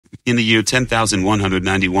In the year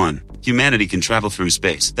 10,191, humanity can travel through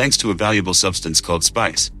space thanks to a valuable substance called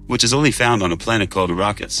spice, which is only found on a planet called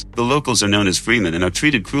Arrakis. The locals are known as freemen and are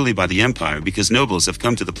treated cruelly by the Empire because nobles have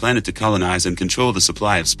come to the planet to colonize and control the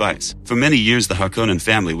supply of spice. For many years the Harkonnen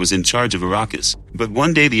family was in charge of Arrakis, but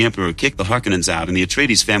one day the Emperor kicked the Harkonnens out and the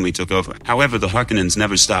Atreides family took over. However, the Harkonnens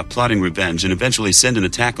never stopped plotting revenge and eventually send an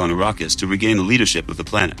attack on Arrakis to regain the leadership of the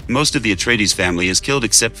planet. Most of the Atreides family is killed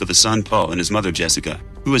except for the son Paul and his mother Jessica,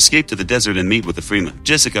 who escape to the desert and meet with the Freemen.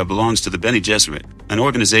 Jessica belongs to the Bene Gesserit, an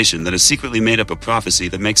organization that has secretly made up a prophecy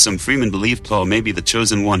that makes some Freemen believe Paul may be the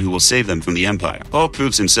chosen one who will save them from the Empire. Paul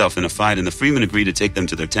proves himself in a fight and the Freemen agree to take them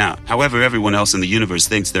to their town. However, everyone else in the universe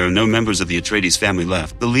thinks there are no members of the Atreides family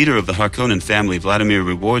left. The leader of the Harkonnen family, Vladimir,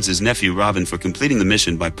 rewards his nephew Robin for completing the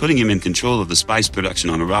mission by putting him in control of the spice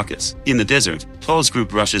production on Arrakis. In the desert, Paul's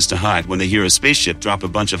group rushes to hide when they hear a spaceship drop a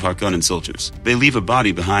bunch of Harkonnen soldiers. They leave a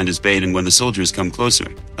body behind as bait, and when the soldiers come closer,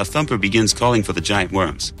 a thumper begins calling for the giant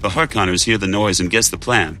worms. The Harkonners hear the noise and guess the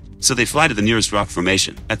plan, so they fly to the nearest rock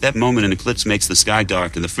formation. At that moment an eclipse makes the sky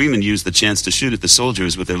dark and the Freemen use the chance to shoot at the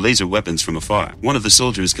soldiers with their laser weapons from afar. One of the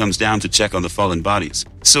soldiers comes down to check on the fallen bodies,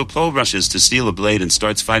 so Paul rushes to steal a blade and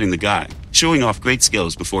starts fighting the guy, showing off great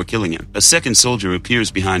skills before killing him. A second soldier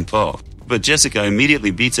appears behind Paul, but Jessica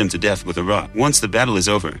immediately beats him to death with a rock. Once the battle is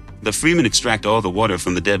over, the Freemen extract all the water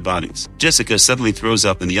from the dead bodies. Jessica suddenly throws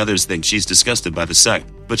up and the others think she's disgusted by the sight,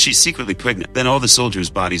 but she's secretly pregnant. Then all the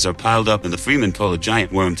soldiers' bodies are piled up and the Freemen call a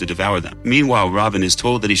giant worm to devour them. Meanwhile, Robin is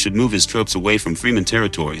told that he should move his troops away from Freemen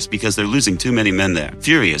territories because they're losing too many men there.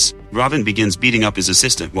 Furious, Robin begins beating up his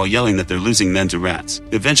assistant while yelling that they're losing men to rats.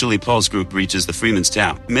 Eventually, Paul's group reaches the Freemen's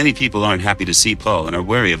town. Many people aren't happy to see Paul and are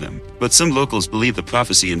wary of him, but some locals believe the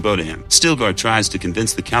prophecy and bow to him. Stilgar tries to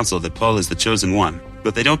convince the council that Paul is the chosen one,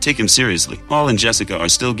 but they don't take him seriously. Paul and Jessica are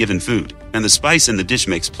still given food, and the spice in the dish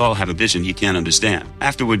makes Paul have a vision he can't understand.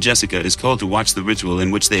 Afterward, Jessica is called to watch the ritual in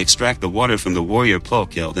which they extract the water from the warrior Paul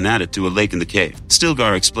killed and add it to a lake in the cave.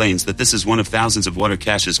 Stilgar explains that this is one of thousands of water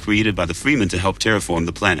caches created by the Freemen to help terraform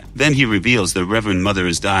the planet. Then he reveals their Reverend Mother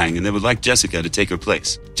is dying and they would like Jessica to take her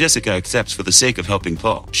place. Jessica accepts for the sake of helping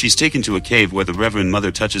Paul. She's taken to a cave where the Reverend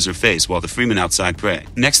Mother touches her face while the Freemen outside pray.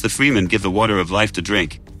 Next, the Freemen give the water of life to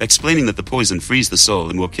drink, explaining that the poison frees the soul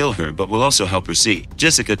and will kill her but will also help her see.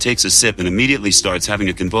 Jessica takes a sip and immediately starts having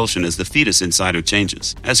a convulsion as the fetus inside her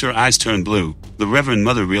changes. As her eyes turn blue, the Reverend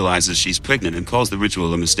Mother realizes she's pregnant and calls the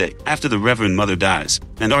ritual a mistake. After the Reverend Mother dies,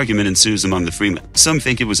 an argument ensues among the Freemen. Some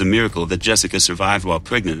think it was a miracle that Jessica survived while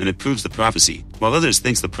pregnant and it proves the prophecy, while others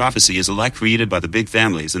think the prophecy is a lie created by the big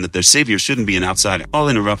families and that their savior shouldn't be an outsider. Paul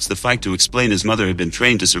interrupts the fight to explain his mother had been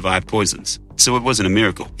trained to survive poisons, so it wasn't a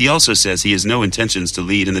miracle. He also says he has no intentions to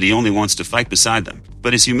lead and that he only wants to fight beside them,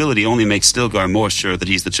 but his humility only makes Stilgar more sure that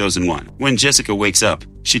he's the chosen one. When Jessica wakes up,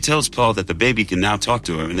 she tells Paul that the baby can now talk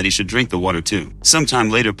to her and that he should drink the water too.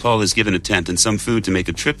 Sometime later, Paul is given a tent and some food to make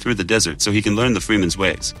a trip through the desert so he can learn the Freemen's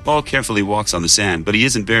ways. Paul carefully walks on the sand, but he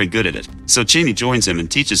isn't very good at it, so Cheney joins him and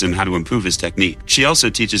teaches him how to improve his technique. She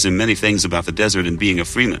also teaches him many things about the desert and being a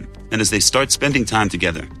Freeman, and as they start spending time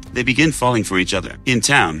together, they begin falling for each other. In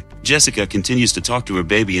town, Jessica continues to talk to her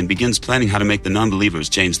baby and begins planning how to make the non-believers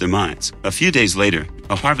change their minds. A few days later,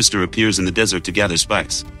 a harvester appears in the desert to gather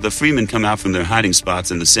spice. The Freemen come out from their hiding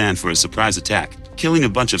spots in the sand for a surprise attack, killing a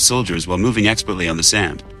bunch of soldiers while moving expertly on the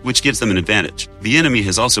sand, which gives them an advantage. The enemy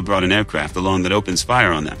has also brought an aircraft along that opens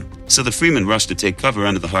fire on them, so the Freemen rush to take cover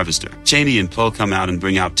under the harvester. Cheney and Paul come out and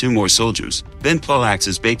bring out 2 more soldiers. Then Paul acts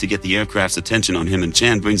as bait to get the aircraft's attention on him and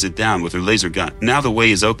Chan brings it down with her laser gun. Now the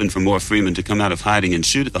way is open for more Freemen to come out of hiding and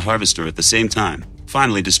shoot at the harvester at the same time,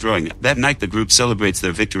 finally destroying it. That night the group celebrates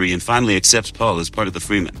their victory and finally accepts Paul as part of the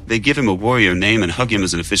Freemen. They give him a warrior name and hug him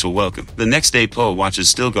as an official welcome. The next day Paul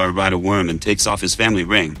watches Stilgar ride a worm and takes off his family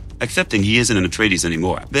ring, accepting he isn't an Atreides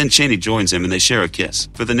anymore. Then Cheney joins him and they share a kiss.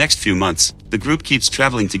 For the next few months, the group keeps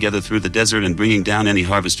traveling together through the desert and bringing down any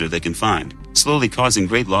harvester they can find, slowly causing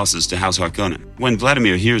great losses to House Harkonnen. When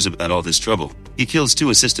Vladimir hears about all this trouble, he kills 2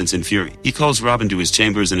 assistants in fury. He calls Robin to his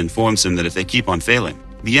chambers and informs him that if they keep on failing,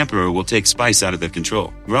 the Emperor will take spice out of their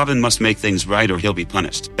control. Robin must make things right or he'll be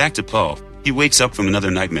punished. Back to Paul. He wakes up from another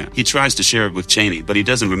nightmare. He tries to share it with Cheney, but he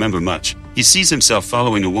doesn't remember much. He sees himself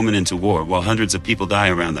following a woman into war while hundreds of people die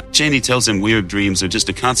around them. Cheney tells him weird dreams are just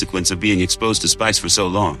a consequence of being exposed to spice for so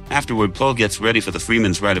long. Afterward, Paul gets ready for the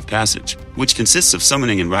Freeman's rite of passage, which consists of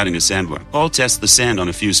summoning and riding a sandworm. Paul tests the sand on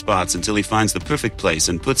a few spots until he finds the perfect place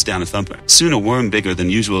and puts down a thumper. Soon a worm bigger than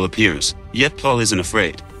usual appears, yet Paul isn't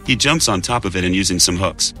afraid. He jumps on top of it and using some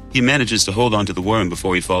hooks, he manages to hold onto the worm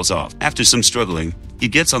before he falls off. After some struggling, he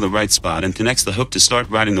gets on the right spot and connects the hook to start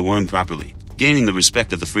riding the worm properly, gaining the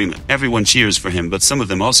respect of the freemen. Everyone cheers for him, but some of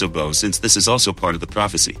them also bow, since this is also part of the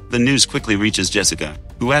prophecy. The news quickly reaches Jessica,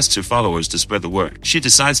 who asks her followers to spread the word. She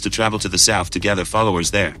decides to travel to the south to gather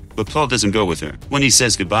followers there, but Paul doesn't go with her. When he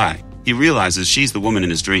says goodbye, he realizes she's the woman in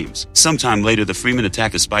his dreams. Sometime later, the freemen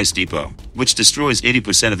attack a spice depot, which destroys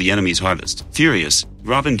 80% of the enemy's harvest. Furious,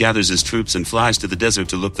 Robin gathers his troops and flies to the desert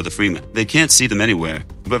to look for the freemen. They can't see them anywhere,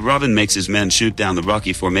 but Robin makes his men shoot down the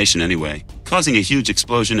rocky formation anyway, causing a huge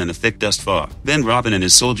explosion and a thick dust fog. Then Robin and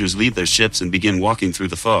his soldiers leave their ships and begin walking through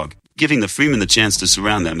the fog, giving the freemen the chance to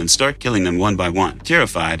surround them and start killing them one by one.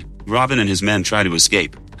 Terrified, Robin and his men try to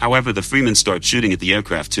escape. However, the freemen start shooting at the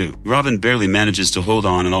aircraft too. Robin barely manages to hold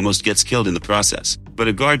on and almost gets killed in the process, but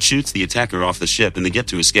a guard shoots the attacker off the ship and they get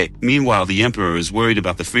to escape. Meanwhile, the Emperor is worried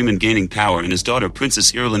about the freemen gaining power, and his daughter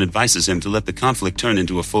Princess Irulan advises him to let the conflict turn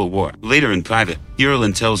into a full war. Later in private,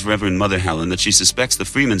 Irulan tells Reverend Mother Helen that she suspects the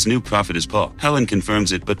freemen's new prophet is Paul. Helen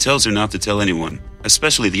confirms it but tells her not to tell anyone,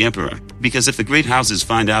 especially the Emperor, because if the great houses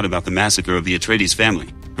find out about the massacre of the Atreides family,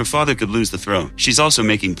 her father could lose the throne. She's also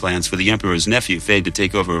making plans for the Emperor's nephew Fade to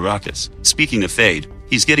take over Arrakis. Speaking of Fade,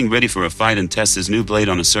 he's getting ready for a fight and tests his new blade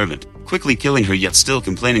on a servant, quickly killing her yet still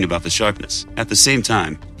complaining about the sharpness. At the same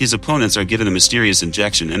time, his opponents are given a mysterious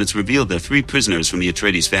injection and it's revealed they're 3 prisoners from the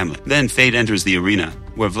Atreides family. Then Fade enters the arena,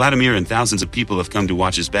 where Vladimir and thousands of people have come to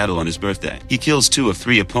watch his battle on his birthday. He kills 2 of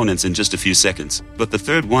 3 opponents in just a few seconds, but the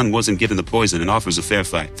third one wasn't given the poison and offers a fair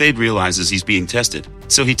fight. Fade realizes he's being tested,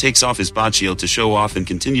 so he takes off his bod shield to show off and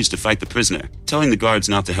continues to fight the prisoner, telling the guards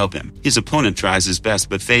not to help him. His opponent tries his best,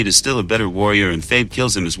 but Fade is still a better warrior and Fade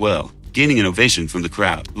kills him as well, gaining an ovation from the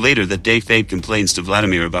crowd. Later that day, Fade complains to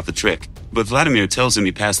Vladimir about the trick, but Vladimir tells him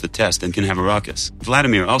he passed the test and can have Arrakis.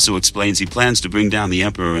 Vladimir also explains he plans to bring down the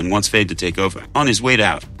Emperor and wants Fade to take over. On his way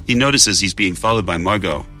out, he notices he's being followed by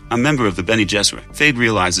Margot, a member of the Bene Gesserit. Fade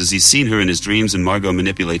realizes he's seen her in his dreams and Margot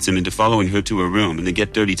manipulates him into following her to her room and they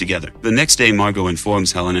get dirty together. The next day, Margot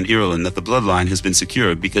informs Helen and Irulan that the bloodline has been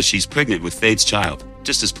secured because she's pregnant with Fade's child,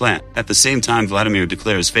 just as planned. At the same time, Vladimir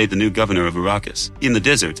declares Fade the new governor of Arrakis. In the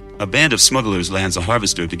desert, a band of smugglers lands a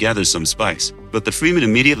harvester to gather some spice, but the freemen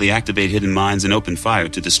immediately activate hidden mines and open fire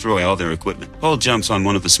to destroy all their equipment. Paul jumps on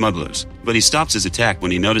one of the smugglers, but he stops his attack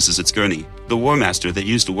when he notices it's Gurney, the war master that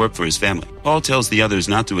used to work for his family. Paul tells the others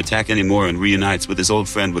not to attack anymore and reunites with his old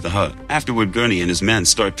friend with a hug. Afterward, Gurney and his men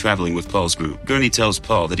start traveling with Paul's group. Gurney tells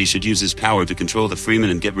Paul that he should use his power to control the freemen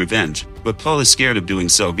and get revenge, but Paul is scared of doing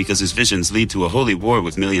so because his visions lead to a holy war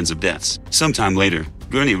with millions of deaths. Sometime later,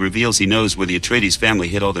 Gurney reveals he knows where the Atreides family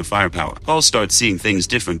hid all their firepower. Paul starts seeing things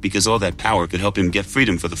different because all that power could help him get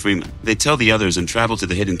freedom for the freemen. They tell the others and travel to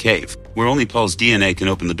the hidden cave, where only Paul's DNA can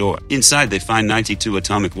open the door. Inside, they find 92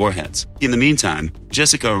 atomic warheads. In the meantime,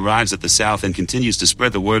 Jessica arrives at the south and continues to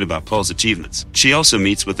spread the word about Paul's achievements. She also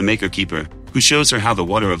meets with the Maker Keeper, who shows her how the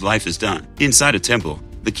water of life is done. Inside a temple,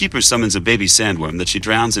 the keeper summons a baby sandworm that she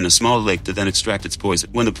drowns in a small lake to then extract its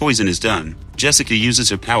poison. When the poison is done, Jessica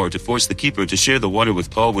uses her power to force the keeper to share the water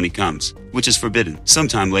with Paul when he comes, which is forbidden.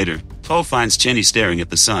 Sometime later, Paul finds Cheney staring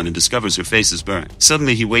at the sun and discovers her face is burned.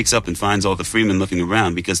 Suddenly he wakes up and finds all the freemen looking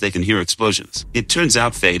around because they can hear explosions. It turns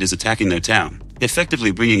out Fade is attacking their town,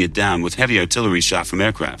 effectively bringing it down with heavy artillery shot from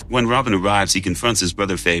aircraft. When Robin arrives, he confronts his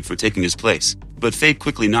brother Fade for taking his place, but Fade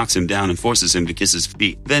quickly knocks him down and forces him to kiss his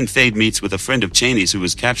feet. Then Fade meets with a friend of Cheney's who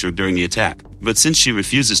was captured during the attack, but since she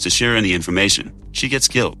refuses to share any information, she gets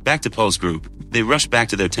killed. Back to Paul's group, they rush back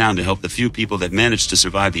to their town to help the few people that managed to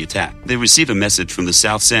survive the attack. They receive a message from the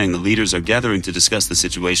south saying the leaders are gathering to discuss the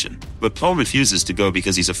situation, but Paul refuses to go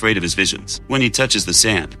because he's afraid of his visions. When he touches the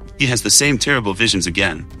sand, he has the same terrible visions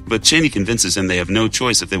again, but Cheney convinces him they have no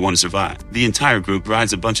choice if they want to survive. The entire group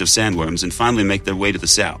rides a bunch of sandworms and finally make their way to the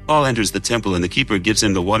south. Paul enters the temple and the keeper gives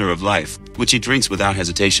him the water of life, which he drinks without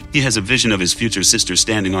hesitation. He has a vision of his future sister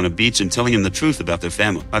standing on a beach and telling him the truth about their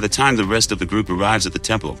family. By the time the rest of the group arrives at the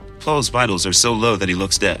temple, Paul's vitals are so low that he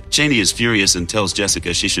looks dead. Cheney is furious and tells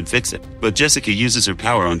Jessica she should fix it, but Jessica uses her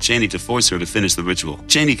power on Cheney to force her to finish the ritual.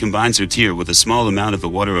 Cheney combines her tear with a small amount of the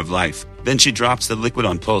water of life. Then she drops the liquid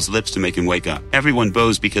on Paul's lips to make him wake up. Everyone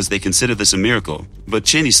bows because they consider this a miracle, but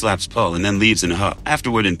Cheney slaps Paul and then leaves in a huff.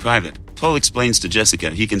 Afterward, in private, Paul explains to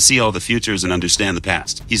Jessica he can see all the futures and understand the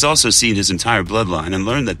past. He's also seen his entire bloodline and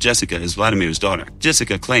learned that Jessica is Vladimir's daughter.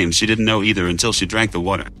 Jessica claims she didn't know either until she drank the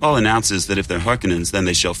water. Paul announces that if they're Harkonnens, then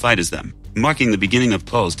they shall fight as them, marking the beginning of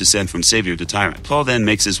Paul's descent from savior to tyrant. Paul then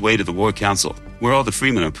makes his way to the war council, where all the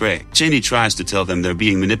freemen are prey. Cheney tries to tell them they're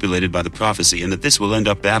being manipulated by the prophecy and that this will end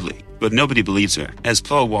up badly, but nobody believes her. As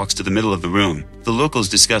Paul walks to the middle of the room, the locals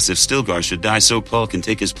discuss if Stilgar should die so Paul can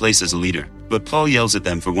take his place as a leader, but Paul yells at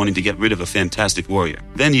them for wanting to get rid of a fantastic warrior.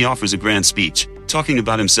 Then he offers a grand speech, talking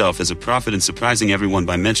about himself as a prophet and surprising everyone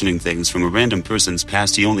by mentioning things from a random person's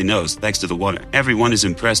past he only knows thanks to the water. Everyone is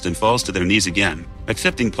impressed and falls to their knees again,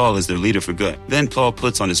 accepting Paul as their leader for good. Then Paul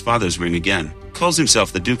puts on his father's ring again, calls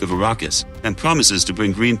himself the Duke of Arrakis, and promises to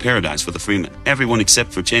bring green paradise for the freemen. Everyone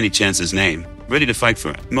except for Cheney chants his name, ready to fight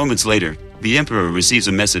for it. Moments later, the Emperor receives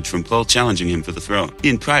a message from Paul challenging him for the throne.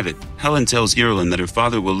 In private, Helen tells Irulan that her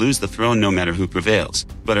father will lose the throne no matter who prevails,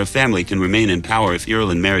 but her family can remain in power if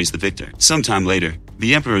Irulan marries the victor. Sometime later,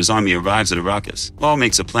 the Emperor's army arrives at Arrakis. Paul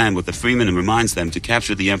makes a plan with the freemen and reminds them to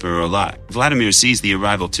capture the Emperor alive. Vladimir sees the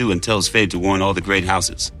arrival too and tells Fade to warn all the great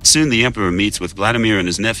houses. Soon the Emperor meets with Vladimir and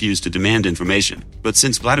his nephews to demand information, but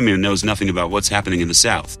since Vladimir knows nothing about what's happening in the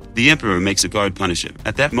south, the Emperor makes a guard punish him.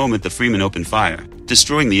 At that moment the freemen open fire,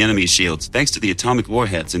 destroying the enemy's shields thanks to the atomic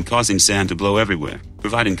warheads and causing sand to blow everywhere,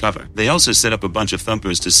 providing cover. They also set up a bunch of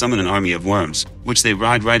thumpers to summon an army of worms, which they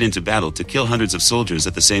ride right into battle to kill hundreds of soldiers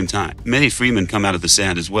at the same time. Many freemen come out of the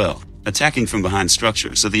sand as well, attacking from behind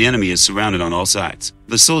structure so the enemy is surrounded on all sides.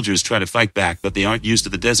 The soldiers try to fight back but they aren't used to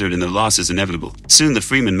the desert and their loss is inevitable. Soon the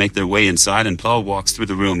freemen make their way inside and Paul walks through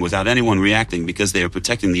the room without anyone reacting because they are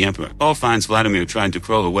protecting the Emperor. Paul finds Vladimir trying to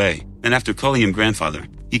crawl away, and after calling him grandfather,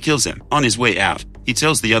 he kills him. On his way out, he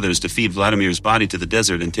tells the others to feed Vladimir's body to the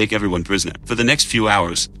desert and take everyone prisoner. For the next few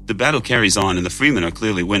hours, the battle carries on and the freemen are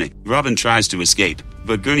clearly winning. Robin tries to escape,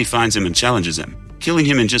 but Gurney finds him and challenges him, killing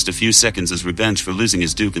him in just a few seconds as revenge for losing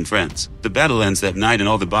his duke and friends. The battle ends that night and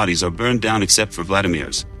all the bodies are burned down except for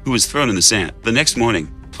Vladimir's, who is thrown in the sand. The next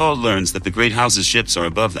morning, Paul learns that the Great House's ships are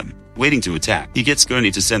above them, waiting to attack. He gets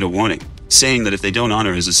Gurney to send a warning, saying that if they don't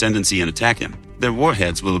honor his ascendancy and attack him, their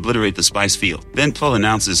warheads will obliterate the spice field. Then Paul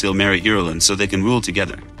announces he'll marry Irulan so they can rule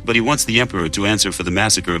together, but he wants the Emperor to answer for the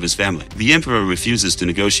massacre of his family. The Emperor refuses to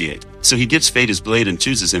negotiate, so he gives Fade his blade and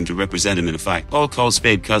chooses him to represent him in a fight. Paul calls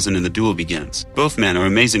Fade cousin and the duel begins. Both men are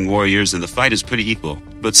amazing warriors and the fight is pretty equal,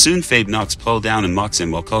 but soon Fade knocks Paul down and mocks him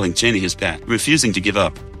while calling Cheney his pet. Refusing to give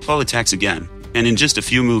up, Paul attacks again, and in just a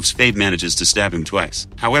few moves Fade manages to stab him twice.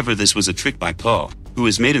 However, this was a trick by Paul, who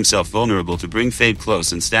has made himself vulnerable to bring Fade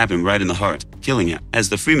close and stab him right in the heart, killing him. As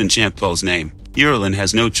the freemen chant Paul's name, Irulan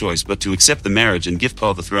has no choice but to accept the marriage and give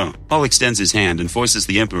Paul the throne. Paul extends his hand and forces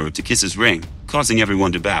the Emperor to kiss his ring, causing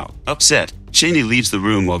everyone to bow. Upset, Cheney leaves the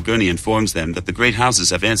room while Gurney informs them that the great houses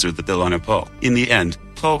have answered that they'll honor Paul. In the end,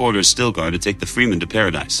 Paul orders Stilgar to take the freemen to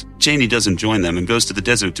paradise. Cheney doesn't join them and goes to the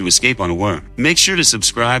desert to escape on a worm. Make sure to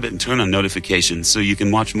subscribe and turn on notifications so you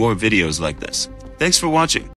can watch more videos like this. Thanks for watching.